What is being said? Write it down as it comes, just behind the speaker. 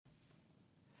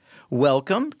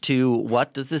Welcome to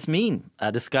What Does This Mean?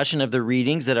 A discussion of the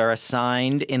readings that are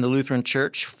assigned in the Lutheran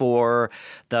Church for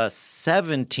the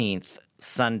 17th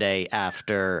Sunday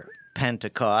after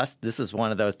Pentecost. This is one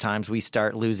of those times we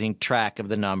start losing track of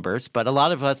the numbers, but a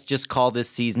lot of us just call this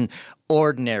season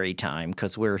ordinary time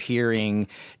because we're hearing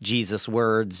Jesus'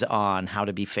 words on how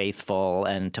to be faithful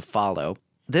and to follow.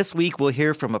 This week we'll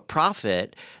hear from a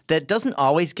prophet that doesn't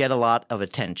always get a lot of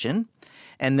attention,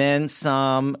 and then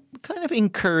some kind of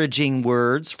encouraging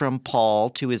words from Paul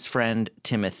to his friend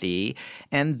Timothy,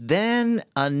 and then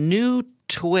a new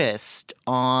twist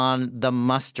on the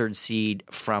mustard seed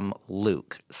from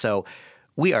Luke. So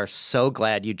we are so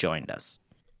glad you joined us.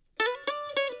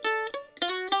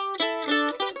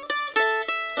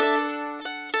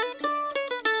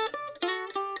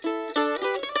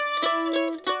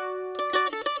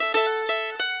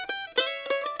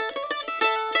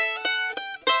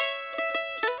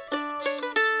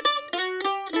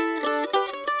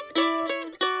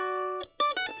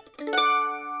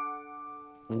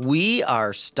 We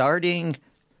are starting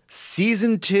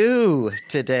Season 2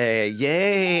 today.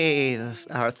 Yay!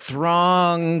 Our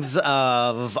throngs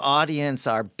of audience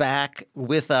are back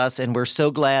with us, and we're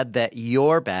so glad that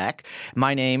you're back.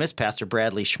 My name is Pastor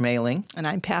Bradley Schmaling. And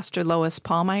I'm Pastor Lois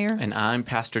Pallmeyer. And I'm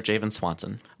Pastor Javen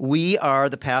Swanson. We are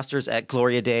the pastors at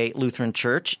Gloria Dei Lutheran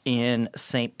Church in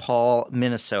St. Paul,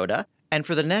 Minnesota. And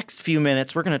for the next few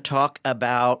minutes, we're going to talk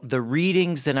about the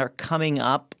readings that are coming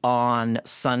up on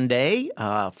Sunday.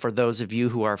 For those of you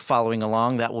who are following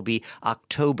along, that will be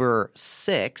October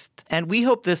 6th. And we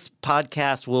hope this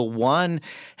podcast will, one,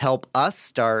 help us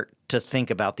start to think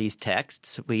about these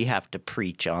texts. We have to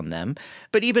preach on them.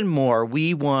 But even more,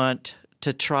 we want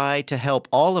to try to help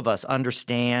all of us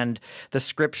understand the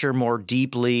Scripture more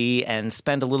deeply and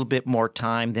spend a little bit more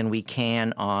time than we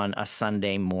can on a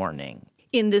Sunday morning.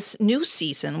 In this new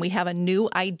season, we have a new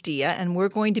idea, and we're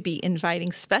going to be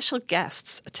inviting special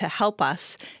guests to help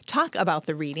us talk about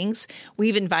the readings.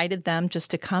 We've invited them just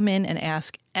to come in and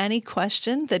ask any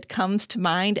question that comes to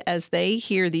mind as they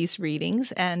hear these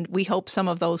readings, and we hope some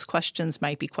of those questions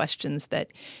might be questions that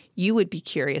you would be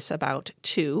curious about,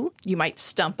 too. You might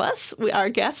stump us. Our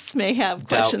guests may have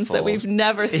questions that we've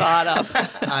never thought of.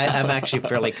 I'm actually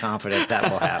fairly confident that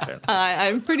will happen.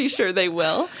 I'm pretty sure they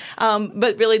will.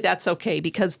 But really, that's okay,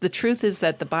 because the truth is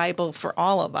that the Bible, for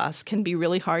all of us, can be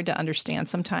really hard to understand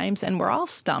sometimes, and we're all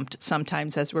stumped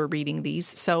sometimes as we're reading these.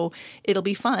 So it'll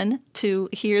be fun to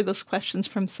hear those questions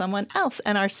from someone else.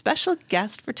 And our special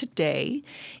guest for today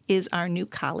is our new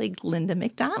colleague, Linda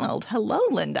McDonald. Hello,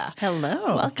 Linda.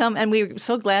 Hello. Welcome. And we're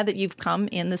so glad that you've come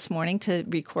in this morning to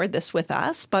record this with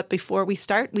us. But before we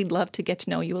start, we'd love to get to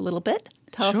know you a little bit.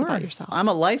 Tell us about yourself. I'm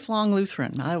a lifelong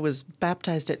Lutheran. I was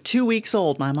baptized at 2 weeks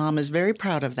old. My mom is very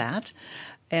proud of that.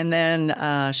 And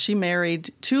then she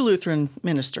married 2 Lutheran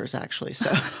ministers, actually.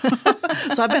 So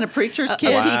so I've been a preacher's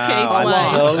kid. Wow. PK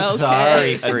twice. I'm so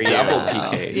sorry for A you. double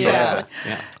PK. Yeah.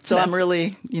 Yeah. So I'm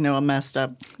really, a messed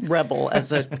up rebel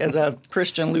as a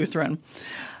Christian Lutheran.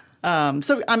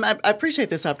 So I appreciate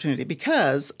this opportunity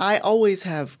because I always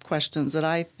have questions that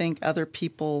I think other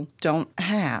people don't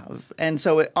have. And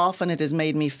so often it has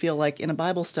made me feel like in a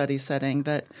Bible study setting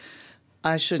that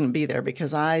I shouldn't be there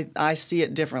because I see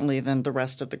it differently than the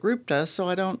rest of the group does, so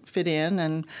I don't fit in,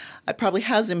 and it probably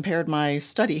has impaired my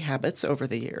study habits over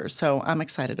the years. So I'm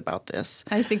excited about this.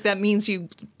 I think that means you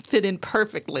fit in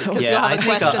perfectly because Yeah, you'll have I a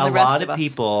think question a the rest lot of of us.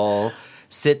 people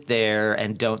sit there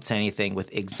and don't say anything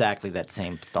with exactly that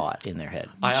same thought in their head.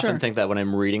 I Sure. often think that when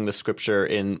I'm reading the Scripture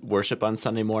in worship on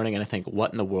Sunday morning, and I think,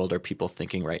 what in the world are people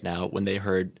thinking right now when they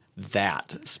heard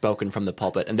that spoken from the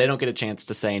pulpit? And they don't get a chance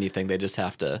to say anything. They just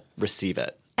have to receive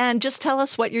it. And just tell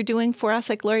us what you're doing for us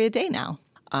at Gloria Dei now.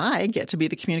 I get to be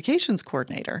the communications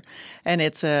coordinator, and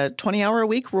it's a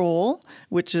 20-hour-a-week role,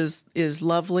 which is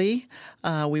lovely.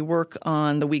 We work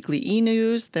on the weekly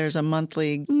e-news. There's a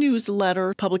monthly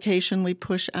newsletter publication we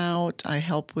push out. I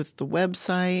help with the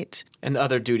website. And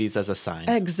other duties as assigned.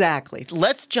 Exactly.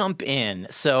 Let's jump in.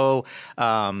 So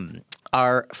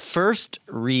our first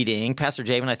reading, Pastor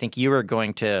Javen, I think you were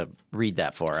going to read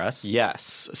that for us.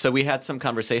 Yes. So we had some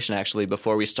conversation actually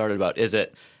before we started about, is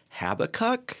it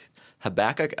Habakkuk?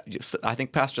 I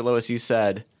think, Pastor Lois, you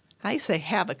said I say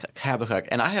Habakkuk. Habakkuk.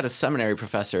 And I had a seminary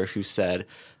professor who said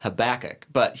Habakkuk,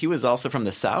 but he was also from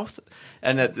the South,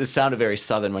 and it sounded very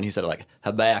Southern when he said it, like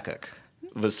Habakkuk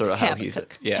was sort of how he said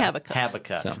Habakkuk. Habakkuk.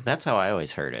 Habakkuk. So- That's how I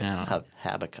always heard it. Yeah.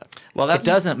 Habakkuk. Well, it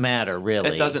doesn't matter,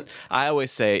 really. It doesn't. I always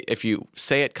say if you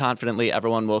say it confidently,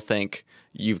 everyone will think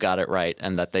you've got it right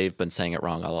and that they've been saying it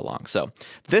wrong all along. So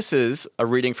this is a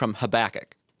reading from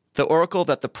Habakkuk. The oracle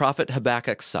that the prophet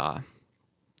Habakkuk saw.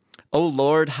 O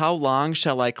Lord, how long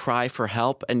shall I cry for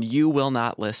help, and you will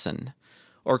not listen?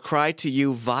 Or cry to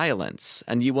you violence,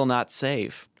 and you will not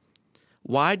save?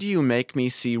 Why do you make me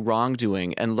see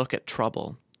wrongdoing and look at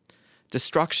trouble?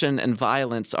 Destruction and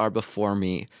violence are before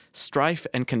me. Strife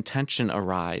and contention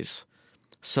arise.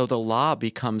 So the law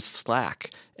becomes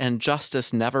slack, and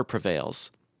justice never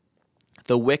prevails.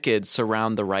 The wicked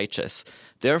surround the righteous.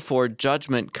 Therefore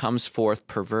judgment comes forth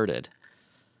perverted.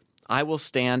 I will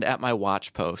stand at my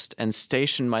watchpost and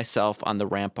station myself on the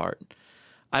rampart.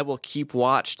 I will keep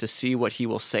watch to see what he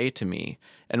will say to me,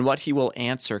 and what he will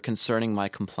answer concerning my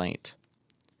complaint.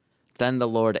 Then the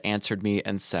Lord answered me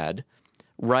and said,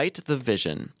 Write the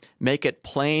vision, make it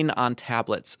plain on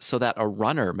tablets, so that a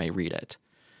runner may read it.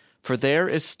 For there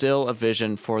is still a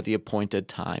vision for the appointed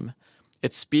time.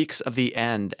 It speaks of the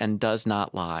end and does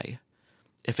not lie.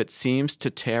 If it seems to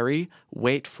tarry,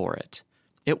 wait for it.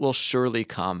 It will surely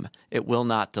come. It will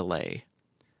not delay.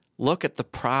 Look at the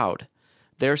proud.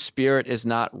 Their spirit is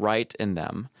not right in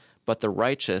them, but the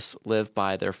righteous live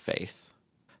by their faith.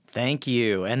 Thank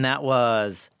you. And that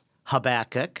was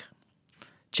Habakkuk,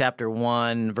 chapter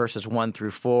 1, verses 1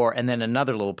 through 4, and then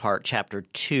another little part, chapter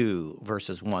 2,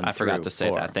 verses 1 through 4. I forgot to say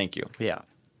that. Thank you. Yeah.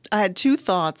 I had two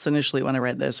thoughts initially when I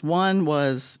read this. One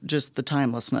was just the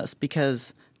timelessness,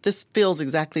 because this feels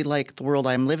exactly like the world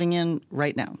I'm living in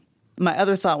right now. My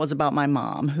other thought was about my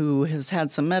mom, who has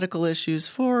had some medical issues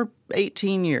for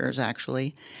 18 years,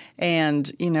 actually.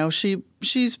 And,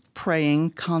 she's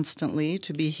praying constantly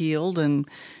to be healed, and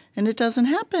it doesn't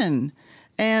happen.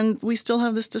 And we still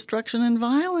have this destruction and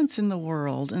violence in the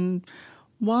world. And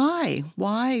why?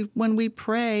 Why, when we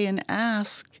pray and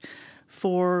ask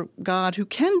for God, who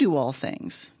can do all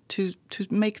things, to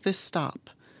make this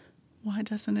stop, why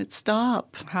doesn't it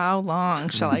stop? How long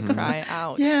shall I cry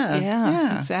out?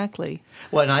 Yeah. Exactly.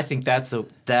 Well, and I think that's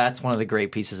one of the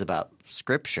great pieces about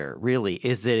Scripture, really,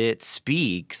 is that it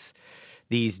speaks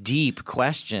these deep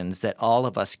questions that all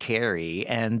of us carry,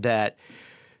 and that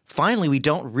finally we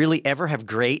don't really ever have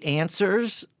great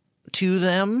answers to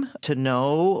them, to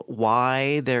know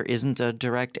why there isn't a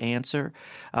direct answer.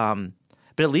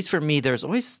 But at least for me,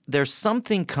 there's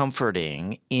something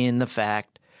comforting in the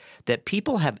fact that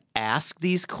people have asked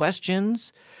these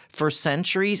questions for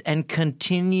centuries and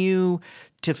continue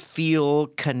to feel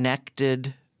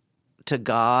connected to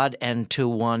God and to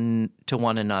one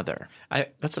another.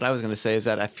 That's what I was going to say, is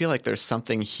that I feel like there's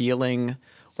something healing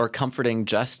or comforting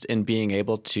just in being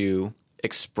able to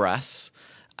express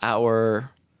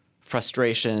our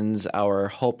frustrations, our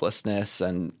hopelessness,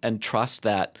 and trust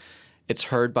that it's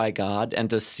heard by God, and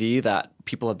to see that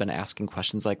people have been asking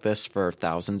questions like this for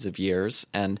thousands of years.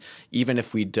 And even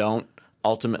if we don't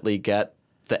ultimately get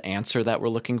the answer that we're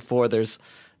looking for, there's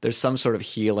some sort of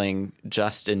healing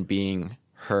just in being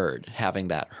heard, having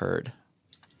that heard.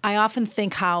 I often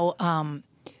think how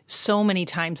so many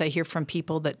times I hear from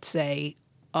people that say,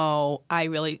 oh, I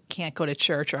really can't go to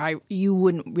church, or you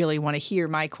wouldn't really want to hear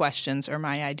my questions or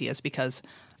my ideas because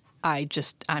I'm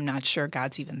not sure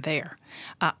God's even there.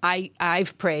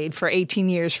 I've prayed for 18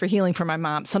 years for healing for my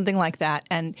mom, something like that,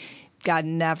 and God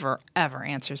never, ever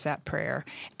answers that prayer.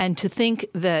 And to think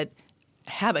that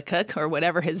Habakkuk, or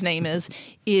whatever his name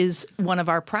is one of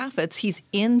our prophets. He's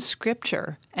in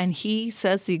Scripture, and he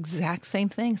says the exact same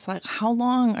thing. It's like, how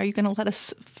long are you going to let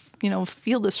us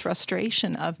feel this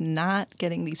frustration of not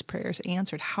getting these prayers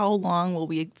answered? How long will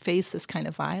we face this kind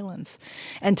of violence?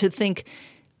 And to think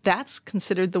that's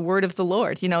considered the word of the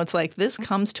Lord. It's like this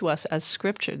comes to us as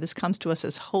Scripture. This comes to us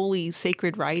as holy,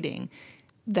 sacred writing.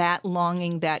 That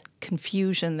longing, that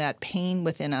confusion, that pain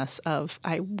within us of,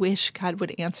 I wish God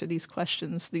would answer these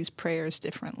questions, these prayers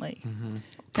differently. Mm-hmm.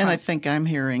 And I think I'm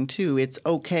hearing, too, it's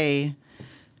okay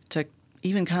to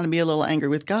even kind of be a little angry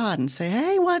with God and say,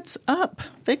 hey, what's up?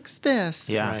 Fix this.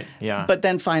 Yeah, right. Yeah. But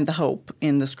then find the hope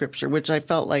in the Scripture, which I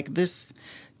felt like this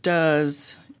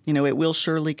does, it will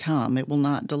surely come. It will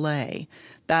not delay.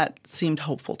 That seemed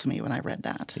hopeful to me when I read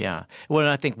that. Yeah. Well, and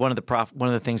I think one of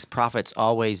the things prophets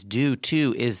always do,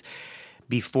 too, is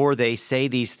before they say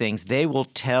these things, they will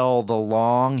tell the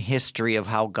long history of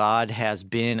how God has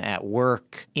been at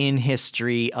work in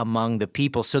history among the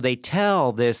people. So they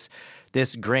tell this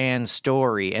grand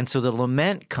story. And so the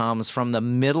lament comes from the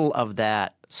middle of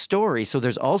that story. So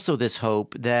there's also this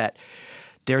hope that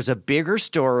there's a bigger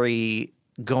story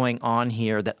going on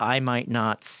here that I might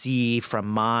not see from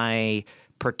my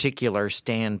particular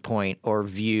standpoint or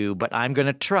view, but I'm going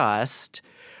to trust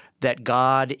that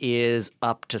God is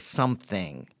up to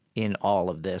something in all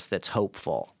of this that's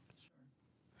hopeful.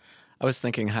 I was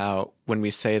thinking how when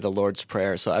we say the Lord's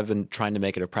Prayer, so I've been trying to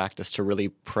make it a practice to really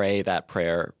pray that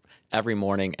prayer every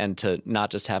morning, and to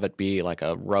not just have it be like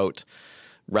a rote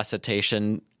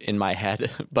recitation in my head,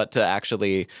 but to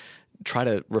actually try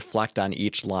to reflect on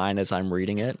each line as I'm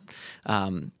reading it.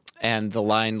 And the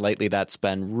line lately that's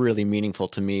been really meaningful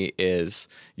to me is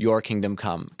 "Your kingdom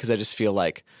come," because I just feel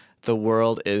like the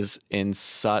world is in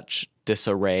such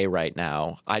disarray right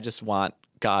now. I just want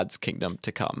God's kingdom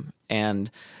to come. And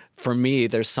for me,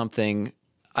 there's something,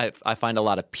 I find a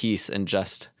lot of peace in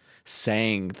just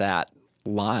saying that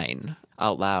line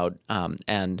out loud,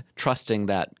 and trusting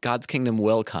that God's kingdom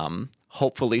will come,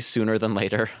 hopefully sooner than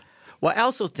later. Well, I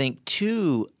also think,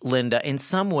 too, Linda, in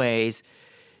some ways,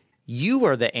 you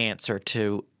are the answer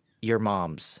to your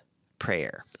mom's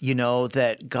prayer. You know,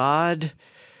 that God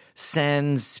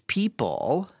sends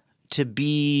people to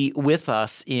be with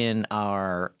us in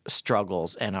our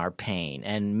struggles and our pain.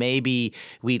 And maybe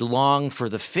we long for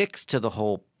the fix to the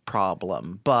whole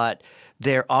problem, but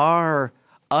there are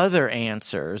other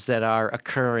answers that are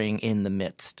occurring in the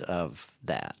midst of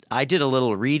that. I did a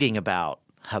little reading about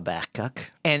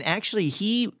Habakkuk, and actually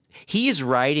he is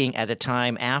writing at a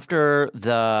time after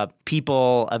the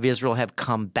people of Israel have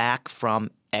come back from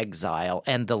exile,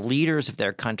 and the leaders of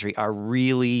their country are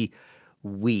really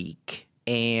weak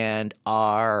and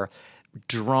are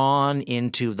drawn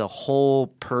into the whole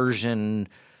Persian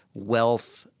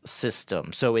wealth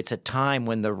system. So it's a time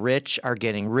when the rich are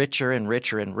getting richer and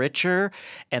richer and richer,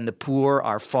 and the poor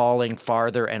are falling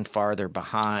farther and farther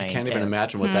behind. I can't even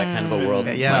imagine what that kind of a world.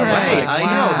 Yeah, Right. right. I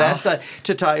Wow. know. That's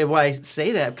to talk. Why I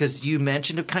say that, because you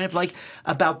mentioned it kind of like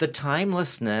about the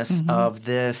timelessness of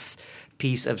this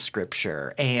piece of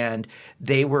scripture, and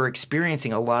they were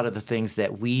experiencing a lot of the things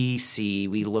that we see.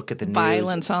 We look at the news.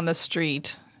 Violence on the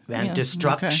street. And Yeah.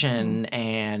 destruction,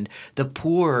 and the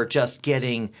poor just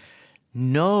getting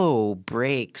no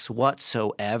breaks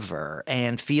whatsoever,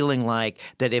 and feeling like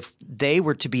that if they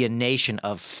were to be a nation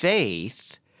of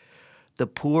faith, the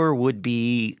poor would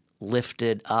be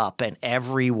lifted up and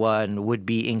everyone would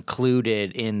be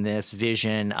included in this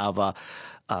vision of a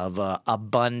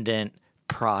abundant,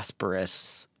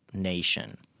 prosperous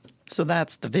nation. So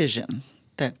that's the vision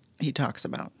that he talks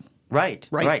about. Right.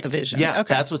 The vision. Yeah,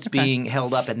 Okay. that's what's being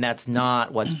held up, and that's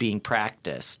not what's being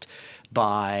practiced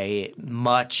by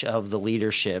much of the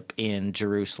leadership in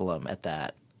Jerusalem at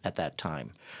that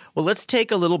time. Well, let's take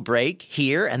a little break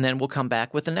here, and then we'll come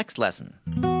back with the next lesson.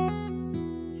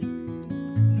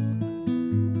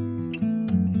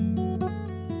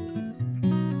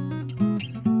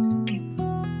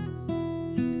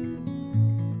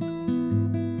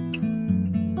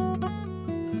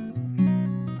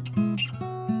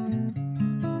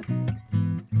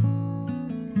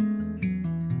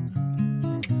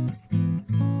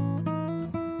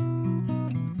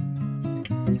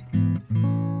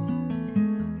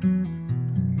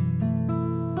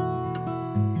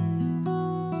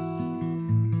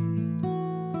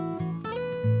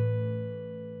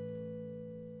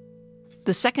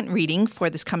 The second reading for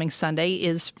this coming Sunday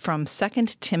is from 2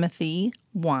 Timothy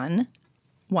 1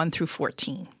 through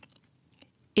 14.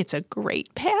 It's a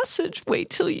great passage. Wait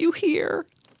till you hear.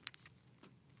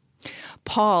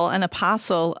 Paul, an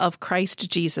apostle of Christ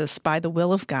Jesus by the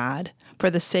will of God, for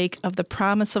the sake of the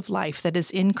promise of life that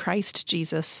is in Christ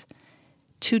Jesus,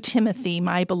 to Timothy,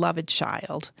 my beloved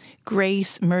child,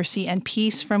 grace, mercy, and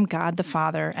peace from God the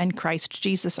Father and Christ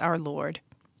Jesus our Lord.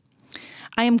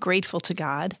 I am grateful to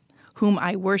God, whom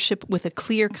I worship with a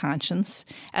clear conscience,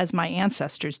 as my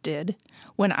ancestors did,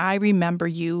 when I remember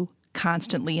you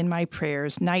constantly in my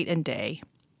prayers night and day.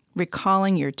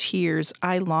 Recalling your tears,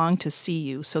 I long to see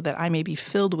you so that I may be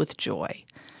filled with joy.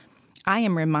 I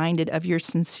am reminded of your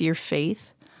sincere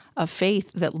faith, a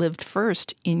faith that lived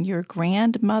first in your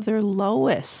grandmother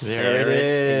Lois. There it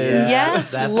is.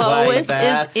 Yes, That's Lois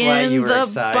that's is why in you were the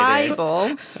excited.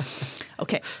 Bible.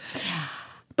 Okay,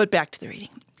 but back to the reading.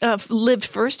 Lived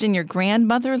first in your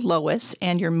grandmother Lois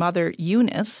and your mother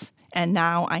Eunice, and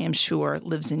now I am sure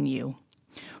lives in you.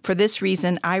 For this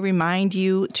reason, I remind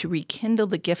you to rekindle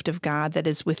the gift of God that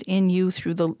is within you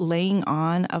through the laying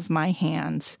on of my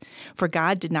hands. For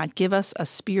God did not give us a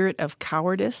spirit of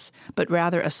cowardice, but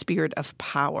rather a spirit of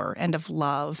power and of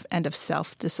love and of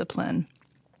self-discipline.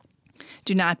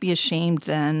 Do not be ashamed,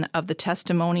 then, of the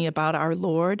testimony about our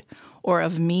Lord, or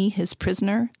of me, his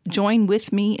prisoner. Join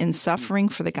with me in suffering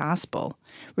for the gospel,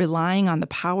 relying on the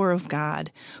power of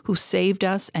God, who saved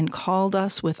us and called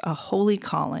us with a holy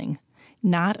calling,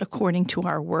 not according to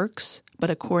our works,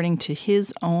 but according to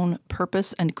his own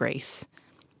purpose and grace.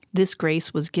 This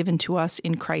grace was given to us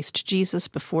in Christ Jesus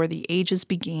before the ages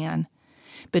began,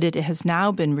 but it has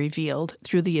now been revealed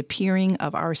through the appearing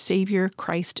of our Savior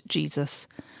Christ Jesus,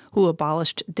 who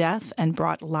abolished death and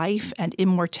brought life and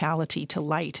immortality to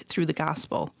light through the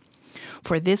gospel.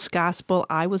 For this gospel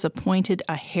I was appointed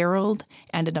a herald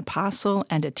and an apostle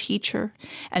and a teacher,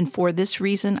 and for this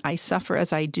reason I suffer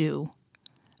as I do.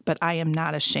 But I am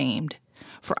not ashamed,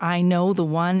 for I know the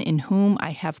one in whom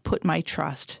I have put my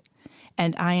trust,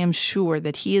 and I am sure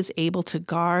that he is able to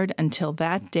guard until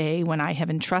that day when I have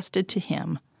entrusted to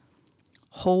him.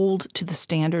 Hold to the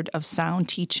standard of sound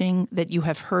teaching that you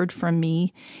have heard from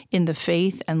me in the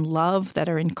faith and love that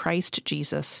are in Christ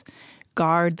Jesus.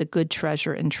 Guard the good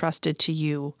treasure entrusted to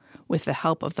you with the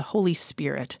help of the Holy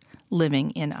Spirit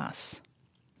living in us.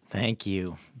 Thank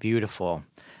you. Beautiful.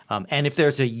 And if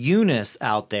there's a Eunice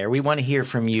out there, we want to hear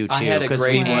from you too. I had a 'cause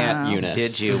great we- aunt, Eunice.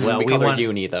 Did you? Mhm. Well, we call want her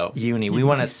Uni, though. Uni. We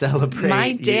want to celebrate. My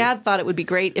you. dad thought it would be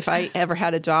great if I ever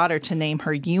had a daughter to name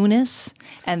her Eunice,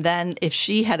 and then if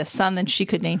she had a son, then she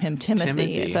could name him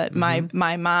Timothy. Timothy. But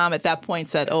my mom at that point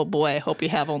said, "Oh boy, I hope you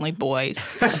have only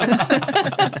boys."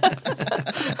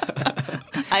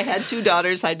 I had two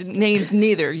daughters. I named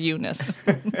neither Eunice.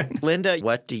 Linda,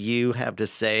 what do you have to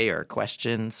say or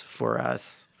questions for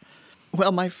us?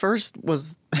 Well, my first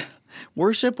was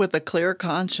worship with a clear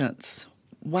conscience.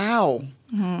 Wow.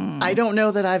 I don't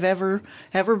know that I've ever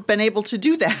been able to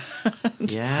do that.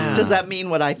 Yeah. Does that mean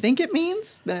what I think it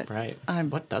means? That Right. I'm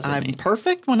What does it I'm mean?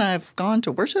 perfect when I've gone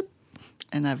to worship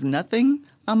and I've nothing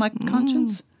on my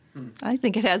conscience? I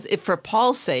think it has, if for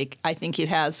Paul's sake, I think it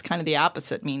has kind of the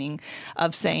opposite meaning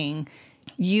of saying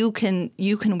you can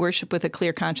worship with a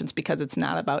clear conscience because it's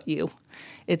not about you.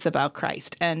 It's about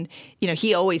Christ. And,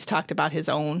 he always talked about his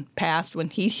own past when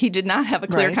he did not have a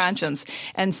clear Right. conscience.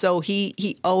 And so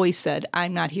he always said,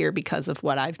 I'm not here because of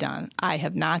what I've done. I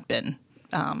have not been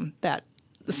that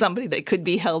somebody that could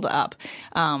be held up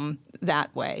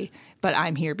that way. But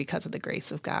I'm here because of the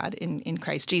grace of God in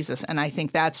Christ Jesus. And I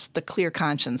think that's the clear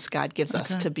conscience God gives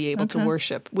us to be able to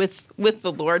worship with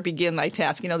the Lord, begin thy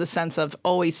task. The sense of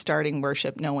always starting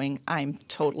worship knowing I'm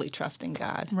totally trusting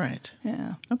God. Right.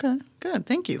 Yeah. Okay, good.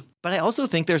 Thank you. But I also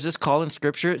think there's this call in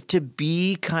Scripture to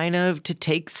be to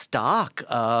take stock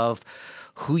of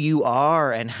who you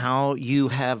are and how you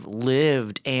have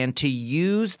lived, and to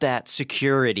use that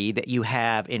security that you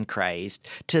have in Christ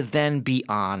to then be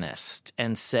honest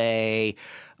and say,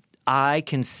 I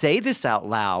can say this out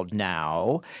loud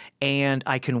now and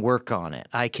I can work on it.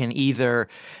 I can either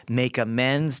make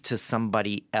amends to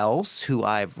somebody else who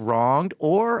I've wronged,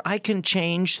 or I can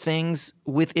change things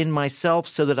within myself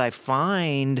so that I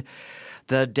find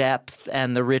the depth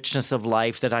and the richness of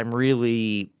life that I'm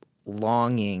really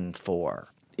longing for.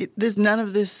 None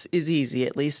of this is easy,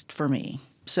 at least for me.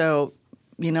 So,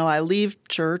 I leave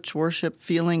church, worship,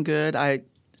 feeling good. I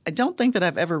don't think that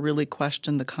I've ever really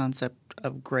questioned the concept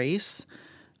of grace.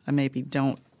 I maybe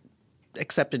don't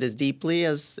accept it as deeply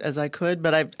as I could,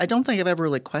 but I don't think I've ever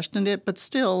really questioned it. But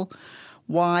still,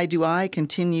 why do I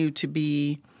continue to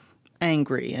be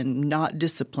angry and not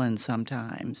disciplined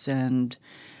sometimes and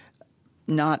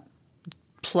not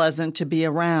pleasant to be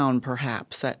around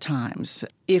perhaps at times?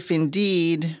 If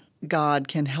indeed God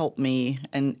can help me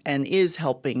and is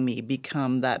helping me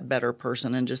become that better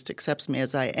person and just accepts me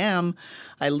as I am,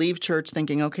 I leave church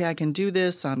thinking, okay, I can do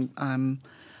this. I'm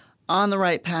on the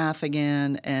right path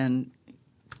again. And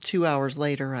 2 hours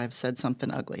later, I've said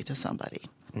something ugly to somebody.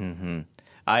 Mm-hmm.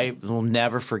 I will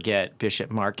never forget Bishop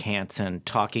Mark Hansen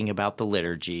talking about the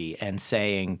liturgy and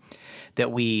saying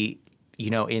that we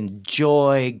in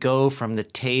joy, go from the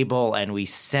table and we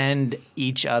send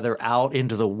each other out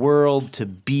into the world to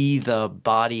be the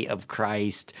body of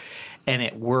Christ. And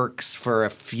it works for a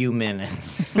few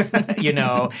minutes,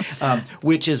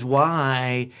 which is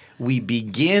why we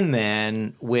begin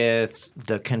then with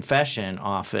the confession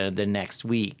often the next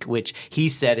week, which he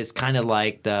said is kind of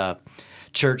like the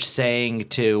church saying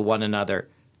to one another,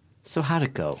 so how'd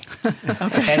it go?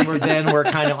 And we're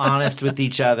kind of honest with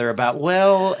each other about,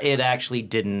 well, it actually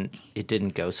didn't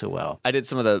go so well. I did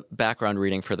some of the background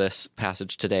reading for this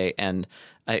passage today, and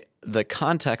the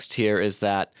context here is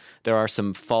that there are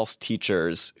some false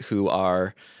teachers who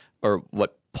are, or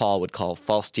what Paul would call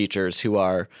false teachers, who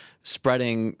are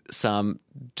spreading some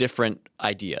different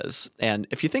ideas. And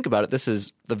if you think about it, this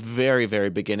is the very, very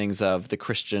beginnings of the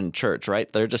Christian church,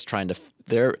 right? They're just trying to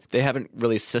they haven't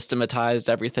really systematized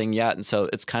everything yet, and so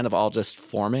it's kind of all just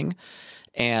forming.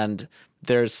 And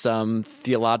there's some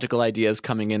theological ideas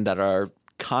coming in that are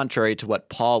contrary to what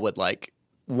Paul would like.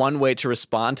 One way to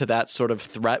respond to that sort of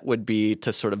threat would be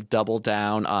to sort of double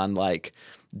down on like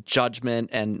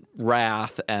judgment and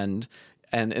wrath, and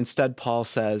instead Paul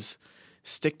says,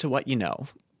 stick to what you know.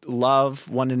 Love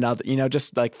one another,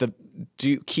 just like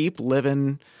keep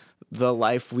living the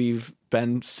life we've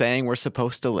been saying we're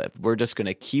supposed to live. We're just going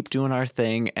to keep doing our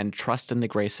thing and trust in the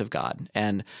grace of God.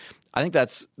 And I think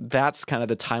that's kind of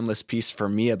the timeless piece for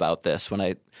me about this. When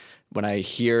I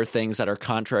hear things that are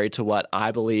contrary to what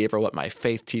I believe or what my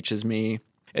faith teaches me,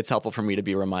 it's helpful for me to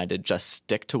be reminded, just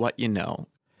stick to what you know.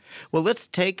 Well, let's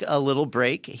take a little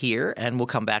break here, and we'll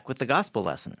come back with the gospel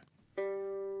lesson.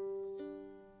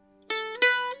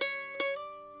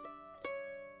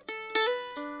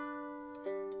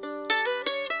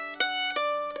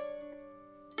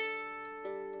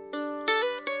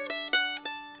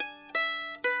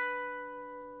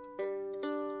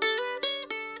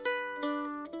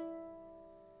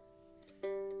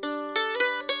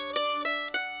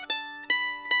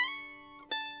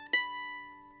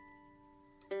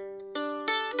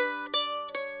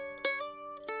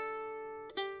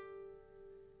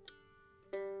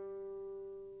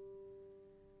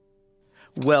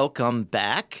 Welcome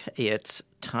back. It's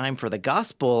time for the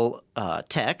gospel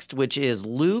text, which is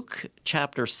Luke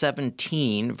chapter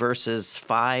 17, verses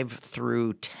 5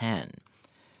 through 10.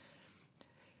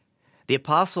 The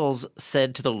apostles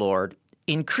said to the Lord,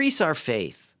 "Increase our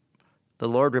faith." The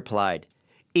Lord replied,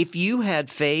 "If you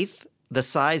had faith the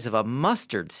size of a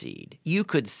mustard seed, you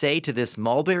could say to this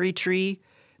mulberry tree,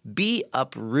 'Be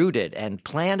uprooted and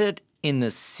planted in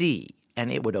the sea,'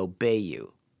 and it would obey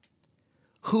you.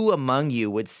 Who among you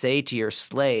would say to your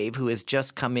slave who has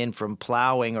just come in from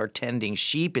plowing or tending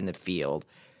sheep in the field,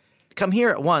 'Come here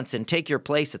at once and take your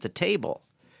place at the table'?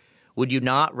 Would you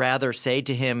not rather say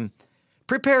to him,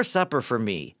 'Prepare supper for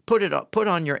me, put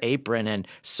on your apron and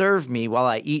serve me while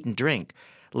I eat and drink.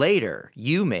 Later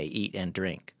you may eat and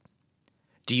drink'?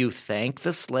 Do you thank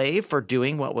the slave for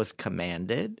doing what was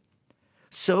commanded?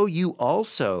 So you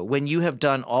also, when you have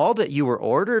done all that you were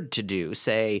ordered to do,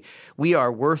 say, 'We are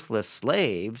worthless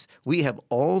slaves. We have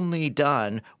only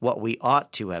done what we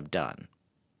ought to have done.'"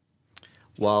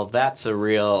 Well, that's a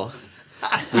real...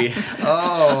 I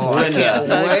can't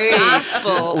wait.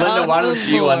 Linda, why don't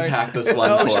you unpack this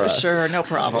one for us? Sure, no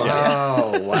problem.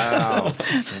 Oh, wow.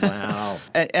 Wow.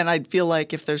 And I feel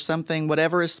like if there's something,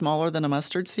 whatever is smaller than a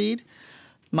mustard seed,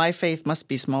 my faith must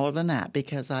be smaller than that,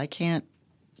 because I can't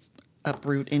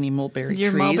uproot any mulberry Your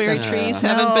trees. mulberry trees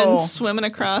haven't been swimming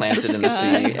across Planted the in the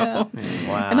sky. sea. Yeah.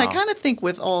 Wow. And I kind of think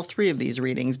with all three of these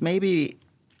readings, maybe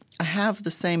I have the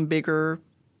same bigger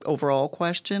overall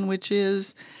question, which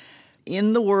is,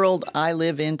 in the world I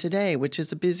live in today, which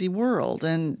is a busy world,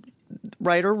 and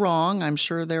right or wrong, I'm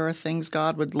sure there are things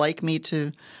God would like me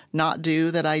to not do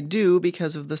that I do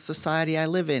because of the society I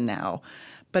live in now.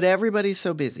 But everybody's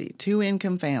so busy. 2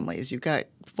 income families. You've got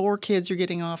 4 kids you're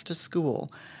getting off to school.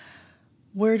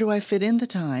 Where do I fit in the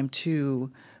time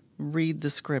to read the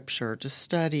scripture, to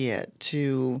study it,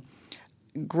 to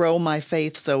grow my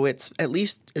faith so it's at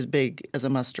least as big as a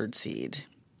mustard seed?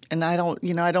 And I don't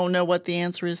know what the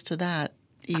answer is to that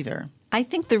either. I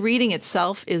think the reading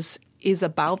itself is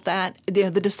about that. The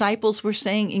disciples were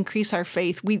saying, increase our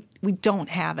faith. We don't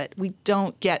have it. We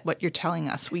don't get what you're telling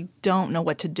us. We don't know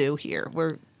what to do here.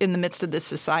 We're in the midst of this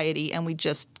society, and we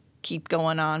just keep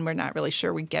going on. We're not really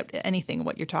sure we get anything of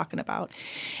what you're talking about.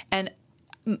 And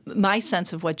my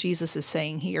sense of what Jesus is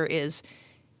saying here is,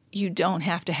 you don't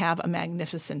have to have a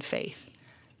magnificent faith.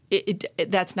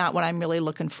 That's not what I'm really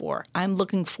looking for. I'm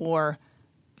looking for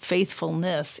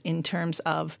faithfulness in terms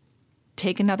of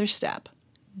take another step.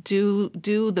 Do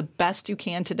the best you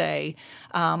can today.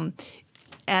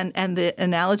 And the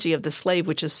analogy of the slave,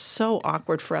 which is so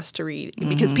awkward for us to read,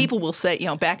 because people will say,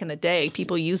 back in the day,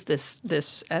 people use this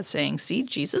as saying, see,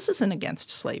 Jesus isn't against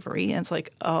slavery. And it's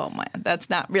like, oh, man, that's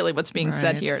not really what's being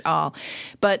said here at all.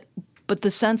 But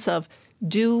the sense of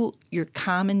do your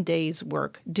common day's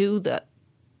work, do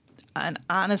an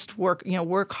honest work,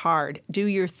 work hard, do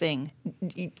your thing,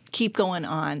 keep going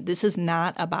on. This is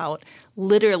not about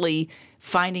literally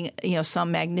finding,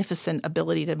 some magnificent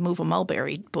ability to move a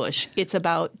mulberry bush. It's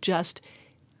about just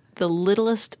the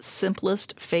littlest,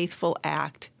 simplest, faithful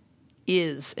act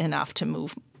is enough to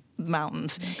move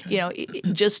mountains. Okay.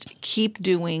 Just keep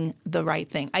doing the right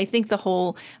thing. I think the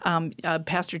whole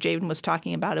Pastor Jaden was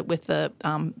talking about it with the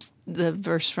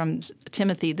verse from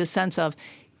Timothy, the sense of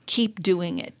keep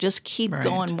doing it. Just keep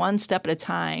going one step at a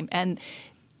time. And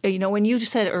when you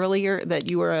said earlier that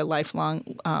you were a lifelong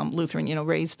Lutheran,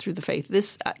 raised through the faith,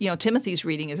 this, Timothy's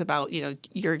reading is about,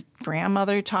 your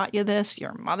grandmother taught you this,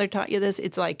 your mother taught you this.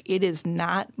 It's like it is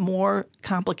not more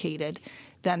complicated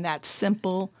than that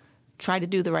simple, try to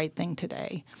do the right thing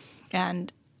today.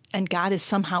 And God is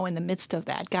somehow in the midst of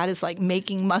that. God is like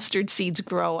making mustard trees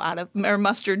grow out of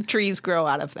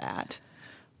that.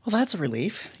 Well, that's a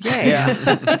relief. Yay.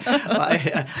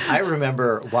 Yeah. I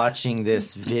remember watching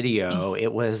this video.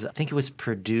 I think it was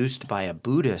produced by a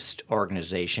Buddhist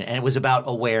organization, and it was about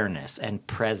awareness and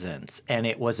presence. And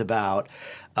it was about,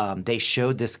 they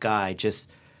showed this guy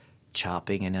just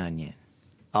chopping an onion.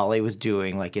 All he was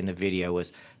doing, like in the video,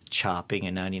 was chopping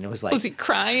an onion. It was like, Was he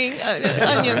crying?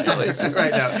 Onions always.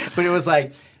 Right now. But it was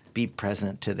like, be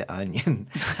present to the onion.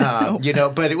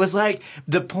 But it was like,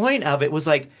 the point of it was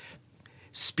like,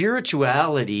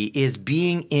 spirituality is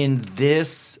being in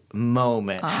this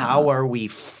moment. How are we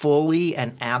fully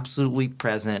and absolutely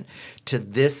present to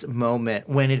this moment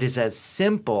when it is as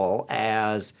simple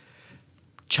as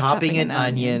chopping an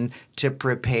onion to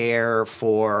prepare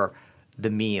for the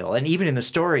meal? And even in the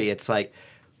story, it's like,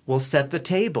 we'll set the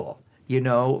table.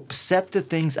 Set the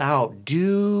things out.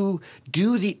 Do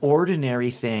the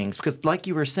ordinary things. Because like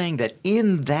you were saying, that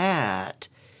in that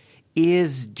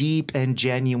is deep and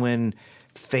genuine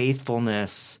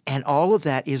faithfulness, and all of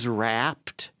that is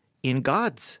wrapped in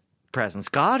God's presence.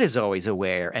 God is always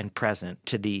aware and present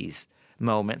to these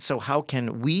moments. So how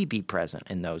can we be present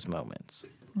in those moments?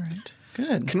 Right.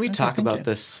 Good. Can we talk about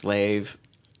this slave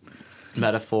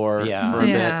metaphor for a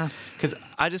bit? Because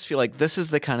I just feel like this is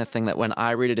the kind of thing that when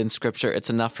I read it in Scripture, it's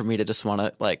enough for me to just want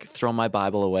to like throw my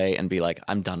Bible away and be like,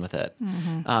 I'm done with it.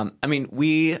 Mm-hmm.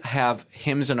 We have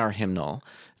hymns in our hymnal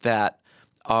that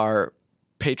are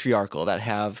patriarchal, that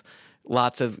have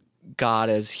lots of God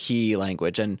as he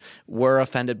language, and we're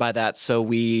offended by that, so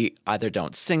we either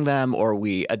don't sing them or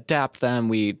we adapt them,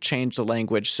 we change the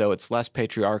language so it's less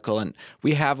patriarchal, and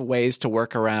we have ways to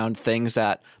work around things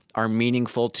that are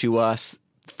meaningful to us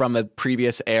from a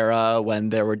previous era when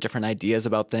there were different ideas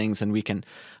about things, and we can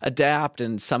adapt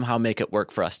and somehow make it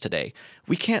work for us today.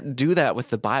 We can't do that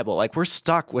with the Bible. Like, we're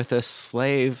stuck with this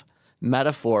slave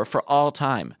metaphor for all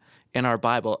time in our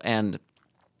Bible, and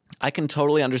I can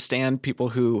totally understand people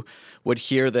who would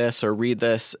hear this or read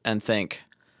this and think,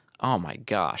 oh my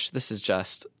gosh, this is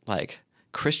just like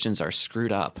Christians are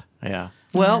screwed up. Yeah.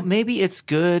 Well, maybe it's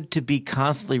good to be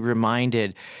constantly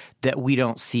reminded that we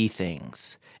don't see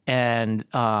things, and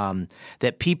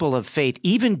that people of faith,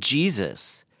 even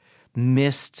Jesus,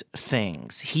 missed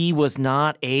things. He was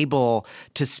not able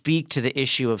to speak to the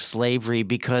issue of slavery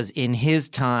because in his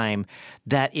time,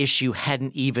 that issue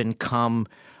hadn't even come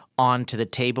onto the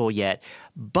table yet.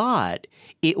 But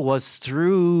it was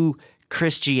through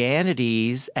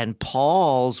Christianity's and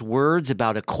Paul's words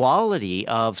about equality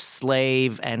of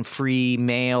slave and free,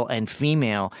 male and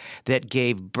female, that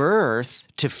gave birth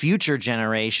to future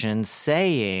generations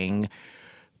saying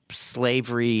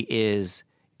slavery is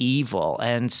evil.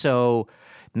 And so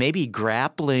maybe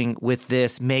grappling with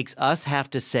this makes us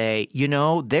have to say,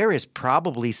 there is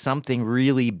probably something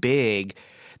really big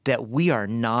that we are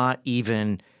not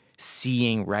even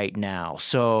seeing right now.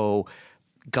 So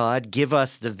God, give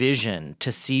us the vision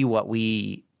to see what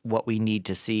we need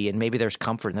to see. And maybe there's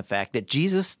comfort in the fact that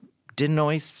Jesus didn't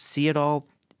always see it all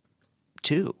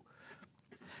too.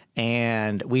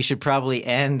 And we should probably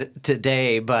end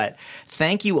today, but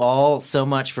thank you all so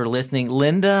much for listening.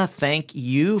 Linda, thank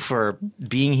you for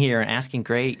being here and asking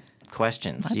great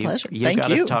questions. My pleasure. You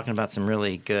got us talking about some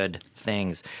really good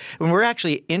things. And we're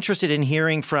actually interested in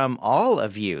hearing from all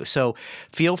of you. So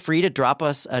feel free to drop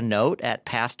us a note at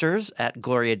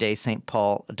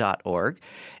pastors@gloriadaystpaul.org.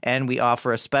 And we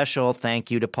offer a special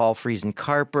thank you to Paul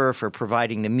Friesen-Carper for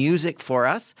providing the music for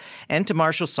us, and to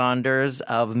Marshall Saunders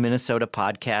of Minnesota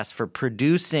Podcast for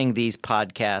producing these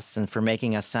podcasts and for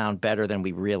making us sound better than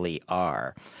we really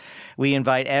are. We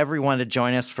invite everyone to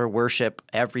join us for worship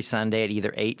every Sunday at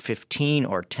either 8:15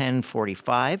 or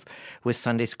 10:45, with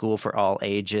Sunday School for all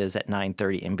ages at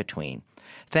 9:30 in between.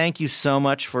 Thank you so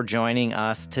much for joining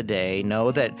us today.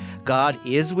 Know that God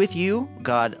is with you,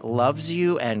 God loves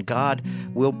you, and God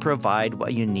will provide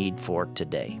what you need for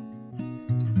today.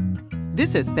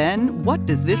 This has been What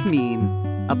Does This Mean?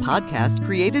 A podcast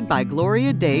created by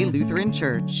Gloria Dei Lutheran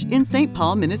Church in St.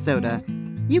 Paul, Minnesota.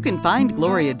 You can find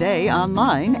Gloria Dei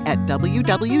online at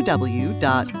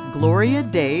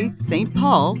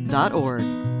www.gloriadaystpaul.org.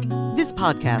 This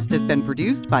podcast has been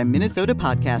produced by Minnesota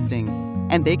Podcasting,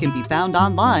 and they can be found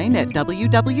online at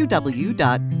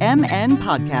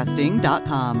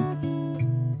www.mnpodcasting.com.